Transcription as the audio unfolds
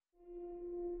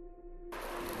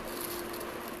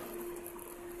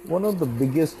One of the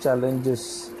biggest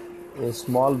challenges a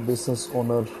small business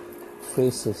owner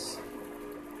faces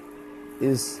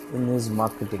is in his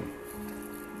marketing.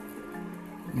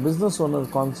 Business owner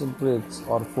concentrates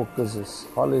or focuses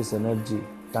all his energy,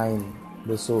 time,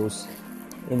 resource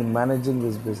in managing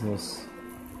his business.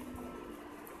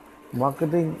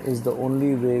 Marketing is the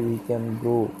only way we can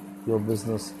grow your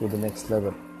business to the next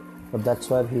level, but that's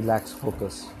where he lacks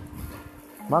focus.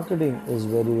 Marketing is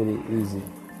very easy.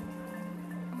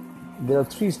 There are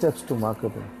 3 steps to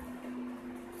marketing.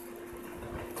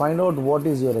 Find out what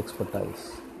is your expertise.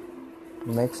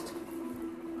 Next,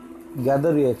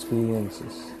 gather your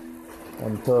experiences.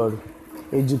 And third,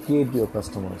 educate your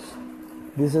customers.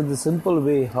 This is the simple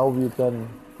way how you can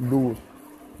do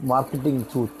marketing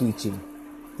through teaching.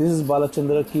 This is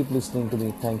Balachandra. Keep listening to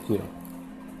me. Thank you.